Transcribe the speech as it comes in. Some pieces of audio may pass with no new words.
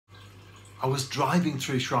I was driving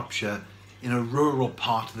through Shropshire in a rural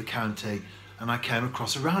part of the county, and I came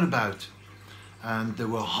across a roundabout, and there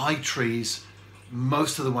were high trees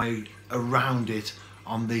most of the way around it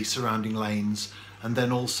on the surrounding lanes, and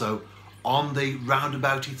then also on the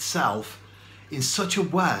roundabout itself in such a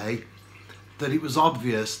way that it was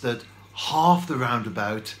obvious that half the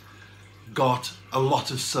roundabout got a lot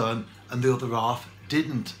of sun and the other half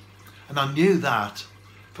didn't. And I knew that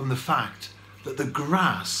from the fact that the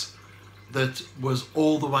grass that was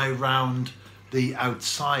all the way around the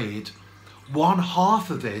outside, one half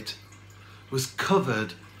of it was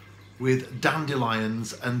covered with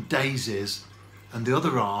dandelions and daisies, and the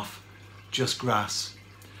other half just grass.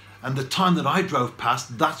 And the time that I drove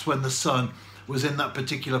past, that's when the sun was in that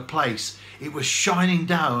particular place. It was shining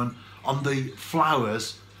down on the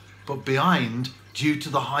flowers, but behind, due to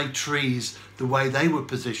the high trees, the way they were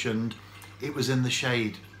positioned, it was in the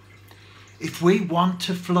shade. If we want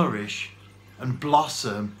to flourish and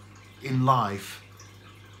blossom in life,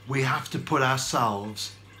 we have to put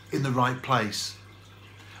ourselves in the right place.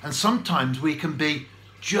 And sometimes we can be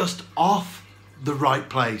just off the right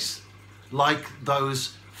place, like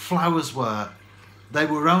those flowers were. They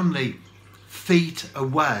were only feet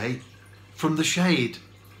away from the shade.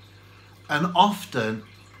 And often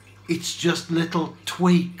it's just little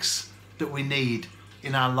tweaks that we need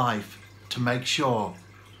in our life to make sure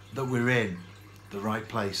that we're in the right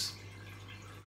place.